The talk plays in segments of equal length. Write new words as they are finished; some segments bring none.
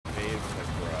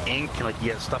ink and like you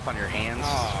get stuff on your hands.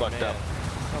 Oh, It's fucked up.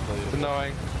 It's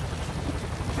annoying.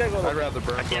 I'd rather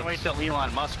burn. I can't wait till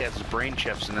Elon Musk has his brain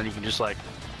chips, and then you can just like,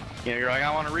 you know, you're like,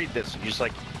 I want to read this, and you just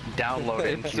like download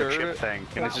it into your chip thing,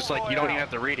 and it's just like you don't even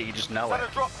have to read it, you just know it.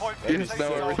 You just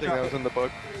know everything that was in the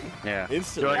book. Yeah.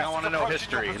 You're like, I want to know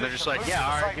history, and they're just like, yeah,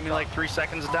 all right, give me like 3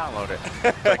 seconds to download it.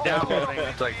 It's like downloading.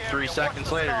 It's like 3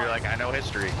 seconds later, you're like, I know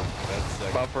history. That's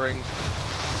sick. Buffering.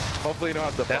 Hopefully you don't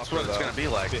have to That's buffer, what it's gonna be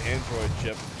like. The Android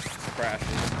chip crashes.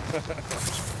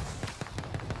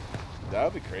 That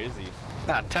would be crazy.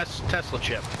 Nah, Tesla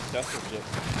chip. Tesla chip.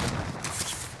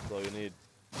 That's all you need.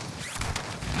 I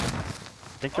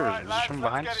think there was someone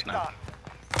behind us now.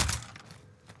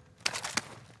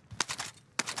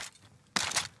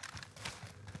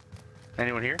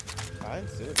 Anyone here? I didn't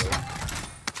see it,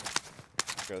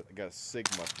 I got a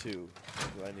Sigma too.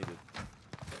 That's what I needed.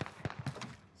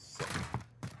 Sick.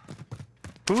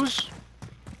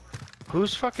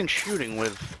 Who's fucking shooting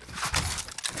with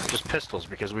just pistols?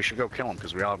 Because we should go kill them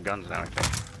because we all have guns now, I think.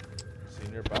 See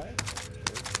nearby?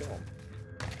 Let's kill him.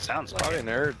 Sounds like Probably a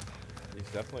nerd. He's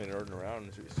definitely nerding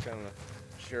around. He's kind of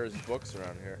shares books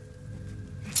around here.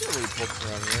 You don't read books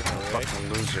around here, no way. fucking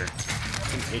loser.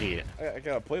 An idiot. I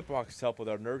got a plate box to help with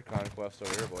our nerd conquest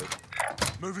over here, boys.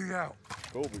 Moving out.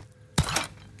 Kobe.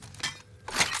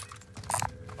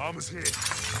 Armor's here.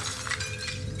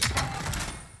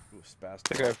 Ooh,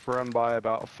 spastic. I think I've run by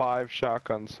about 5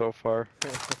 shotguns so far.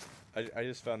 I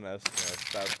just found a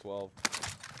Spaz 12.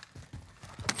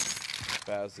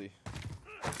 Spazzy.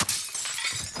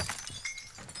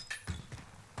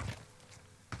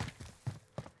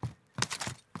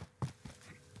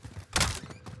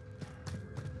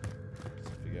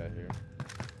 What we got here?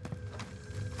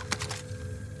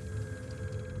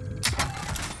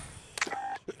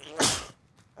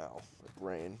 Ow, my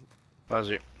brain.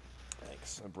 Fuzzy.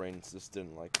 Thanks. My brain just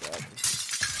didn't like that.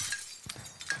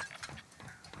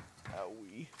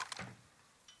 Owie.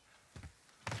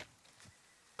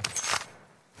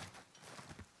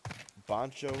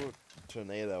 Boncho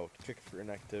Tornado. Kick for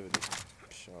inactivity.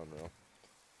 Psh, unreal.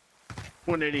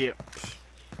 What an idiot.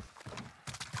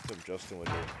 Tim Justin would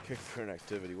do. Kick for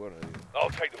inactivity. What an idiot. I'll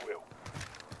take the wheel.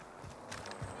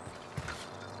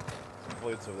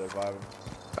 Plates over there vibing.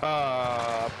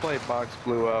 Plate box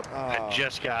blew up. I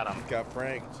just got him. Got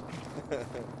pranked.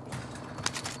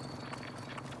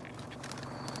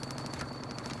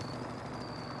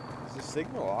 Is the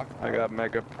signal locked? I got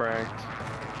mega pranked.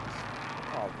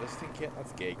 Oh, this thing can't.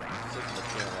 That's gay. Signal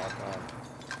can't lock on.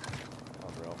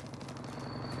 Unreal.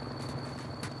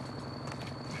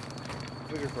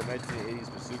 Figured for 1980s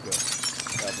bazooka,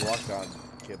 have lock-on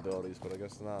capabilities, but I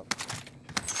guess not.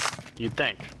 You'd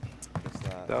think. Guess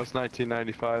not. That was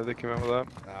 1995 they came out with that.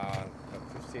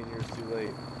 15 years too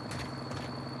late.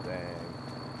 Dang.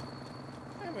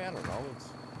 I mean, I don't know.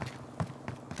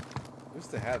 At least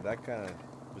they had that kind of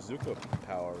bazooka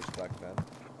powers back then.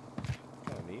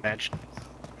 Kind of neat. Edge.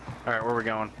 Alright, where are we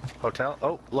going? Hotel?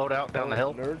 Oh, load out down the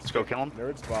hill. Nerds, Let's go kill him.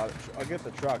 Nerd spot. I'll get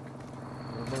the truck.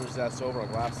 Remember his ass over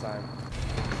like last time.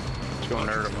 Let's go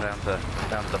nerd him down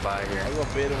to the buy here. I'll go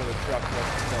bait him with a truck.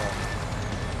 Let's kill him.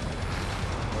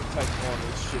 We're tight going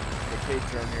this shit. The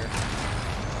K-turn here.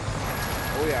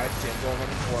 Oh yeah, I see him going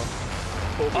running for him.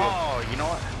 Oh, you know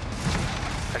what?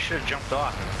 I should have jumped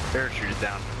off and parachuted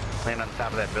down. Land on top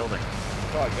of that building.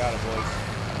 Oh, I got it, boys.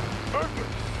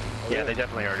 Perfect. Oh, Yeah, they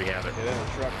definitely already have it. Get in the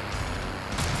truck.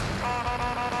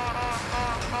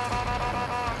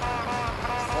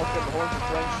 Welcome to Horns of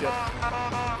Friendship.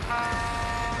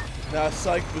 Now,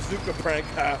 psych, bazooka prank.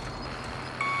 I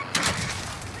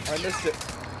missed it.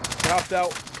 Dropped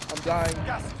out. I'm dying.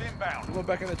 Gas is inbound. I'm going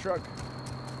back in the truck.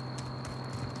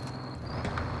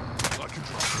 Like a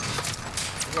drop.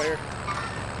 Right here.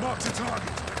 Mark the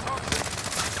target.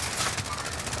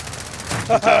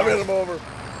 I ran him over.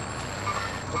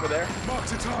 Over there. Mark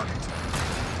the target.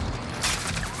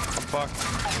 I'm fucked.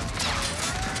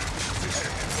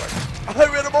 I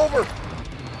ran him over.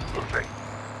 Okay.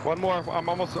 One more. I'm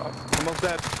almost dead.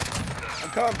 I'm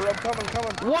coming, bro. I'm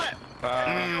coming. What?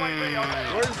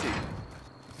 Where is he?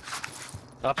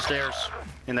 Upstairs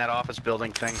in that office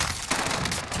building thing.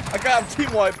 I got him.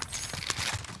 Team wipe.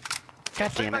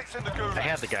 God damn it. I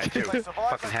had the guy too.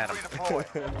 Fucking had him.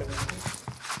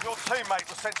 Your teammate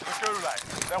was sent to the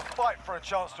gulag. They'll fight for a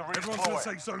chance to Everyone's gonna redeploy.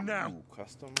 say so now. Ooh,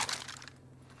 custom.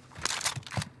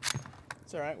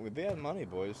 It's alright. We had money,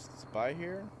 boys. Let's buy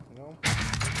here. You know?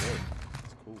 Good.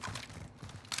 It's cool.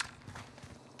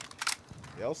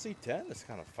 The LC-10 is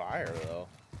kind of fire, though.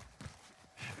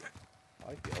 I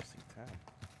like the LC-10.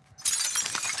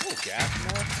 Oh, gas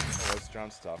mask? Oh, that's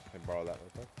John's stuff. Can I borrow that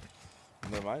real quick?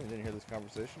 Never mind, I didn't hear this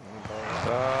conversation.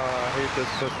 I hate this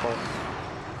pistol.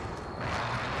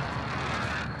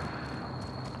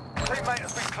 Teammate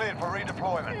has been cleared for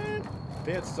redeployment.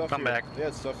 They had stuff Come here. back. They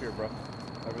had stuff here, bro.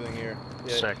 Everything here.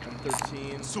 Yeah, Sick.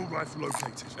 M13. Assault rifle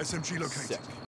located. SMG located. Sick.